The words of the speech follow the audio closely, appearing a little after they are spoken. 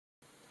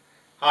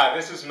Hi,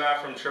 this is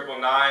Matt from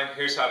 999.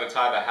 Here's how to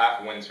tie the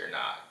Half-Windsor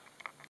knot.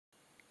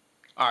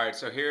 Alright,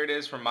 so here it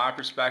is from my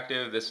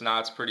perspective. This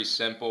knot's pretty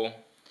simple.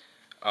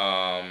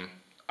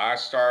 I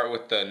start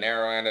with the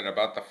narrow end at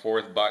about the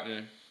 4th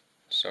button,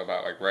 so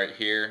about like right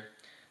here.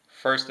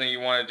 First thing you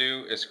want to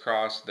do is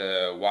cross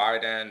the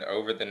wide end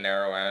over the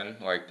narrow end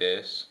like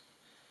this.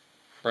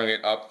 Bring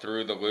it up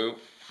through the loop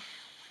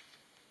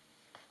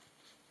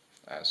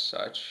as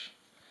such.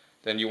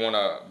 Then you want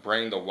to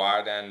bring the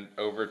wide end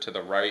over to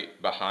the right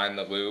behind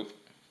the loop.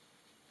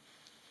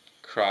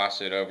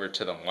 Cross it over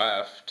to the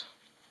left.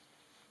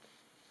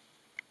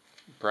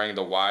 Bring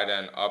the wide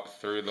end up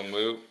through the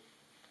loop.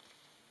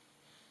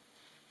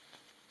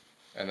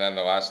 And then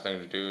the last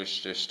thing to do is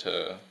just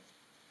to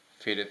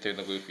feed it through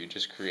the loop you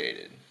just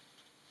created.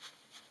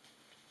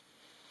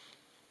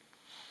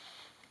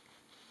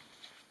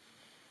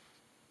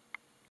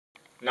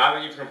 Now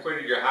that you've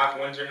completed your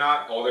Half-Windsor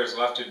knot, all there's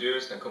left to do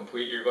is to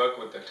complete your look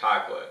with the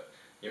tie clip.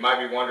 You might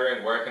be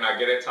wondering, where can I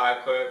get a tie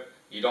clip?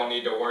 You don't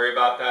need to worry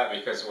about that,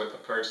 because with the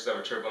purchase of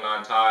a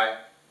 999 tie,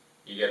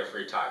 you get a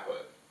free tie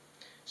clip.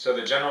 So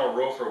the general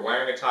rule for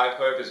wearing a tie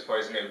clip is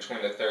placing it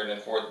between the 3rd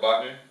and 4th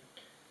button.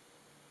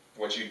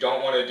 What you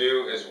don't want to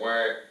do is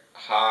wear it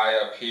high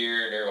up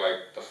here near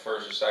like the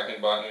 1st or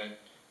 2nd button,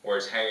 where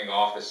it's hanging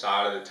off the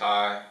side of the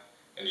tie,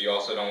 and you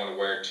also don't want to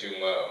wear it too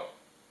low.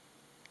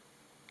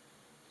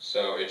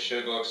 So it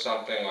should look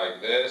something like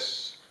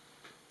this.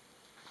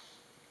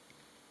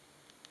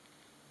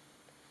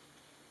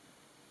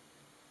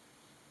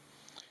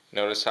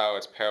 Notice how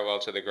it's parallel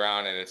to the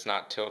ground and it's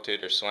not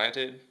tilted or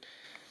slanted.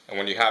 And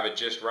when you have it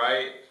just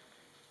right,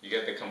 you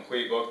get the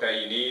complete look that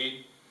you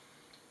need.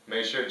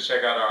 Make sure to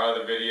check out our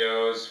other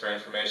videos for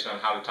information on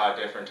how to tie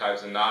different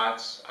types of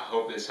knots. I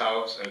hope this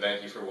helps, and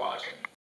thank you for watching.